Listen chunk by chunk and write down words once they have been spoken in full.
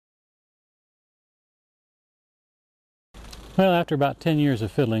Well, after about 10 years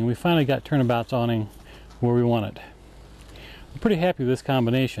of fiddling, we finally got Ternabout's awning where we want it. I'm pretty happy with this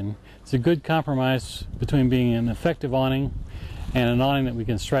combination. It's a good compromise between being an effective awning and an awning that we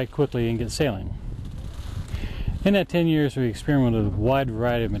can strike quickly and get sailing. In that 10 years, we experimented with a wide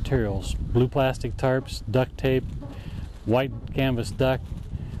variety of materials: blue plastic tarps, duct tape, white canvas duct,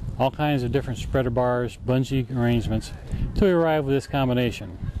 all kinds of different spreader bars, bungee arrangements, until we arrived with this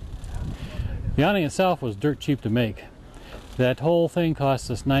combination. The awning itself was dirt cheap to make. That whole thing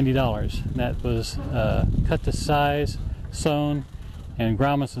cost us $90. That was cut to size, sewn, and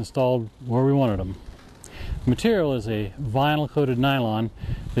grommets installed where we wanted them. The material is a vinyl coated nylon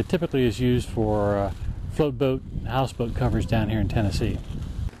that typically is used for float boat and houseboat covers down here in Tennessee.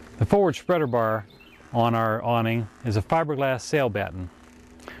 The forward spreader bar on our awning is a fiberglass sail batten.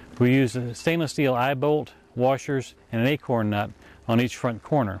 We use a stainless steel eye bolt, washers, and an acorn nut on each front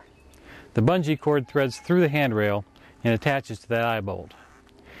corner. The bungee cord threads through the handrail and attaches to that eye bolt.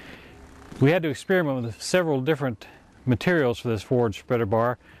 We had to experiment with several different materials for this forward spreader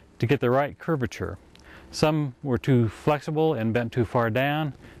bar to get the right curvature. Some were too flexible and bent too far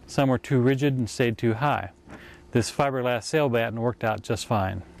down, some were too rigid and stayed too high. This fiberglass sail batten worked out just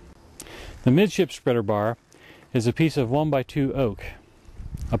fine. The midship spreader bar is a piece of 1x2 oak,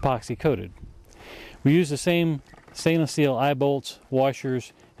 epoxy coated. We use the same stainless steel eye bolts,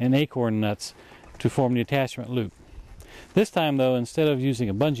 washers, and acorn nuts to form the attachment loop. This time, though, instead of using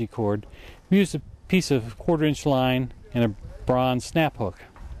a bungee cord, we used a piece of 1/4-inch line and a bronze snap hook.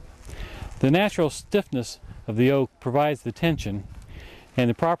 The natural stiffness of the oak provides the tension, and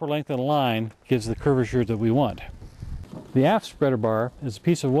the proper length of the line gives the curvature that we want. The aft spreader bar is a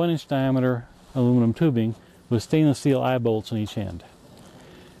piece of 1-inch diameter aluminum tubing with stainless steel eye bolts on each end.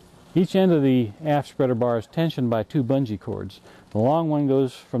 Each end of the aft spreader bar is tensioned by 2 bungee cords. The long one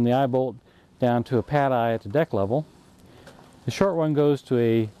goes from the eye bolt down to a pad eye at the deck level. The short one goes to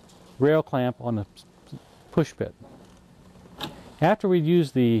a rail clamp on the push bit. After we'd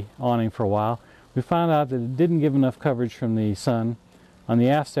used the awning for a while, we found out that it didn't give enough coverage from the sun on the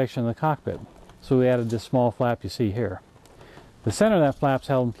aft section of the cockpit, so we added this small flap you see here. The center of that flap is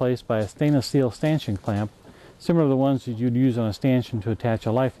held in place by a stainless steel stanchion clamp, similar to the ones that you'd use on a stanchion to attach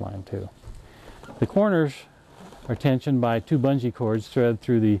a lifeline to. The corners are tensioned by 2 bungee cords threaded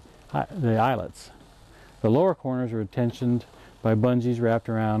through the eyelets. The lower corners are tensioned by bungees wrapped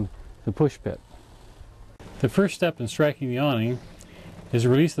around the push bit. The first step in striking the awning is to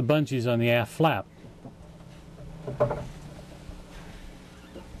release the bungees on the aft flap.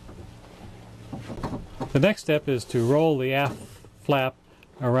 The next step is to roll the aft flap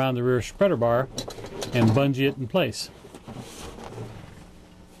around the rear spreader bar and bungee it in place.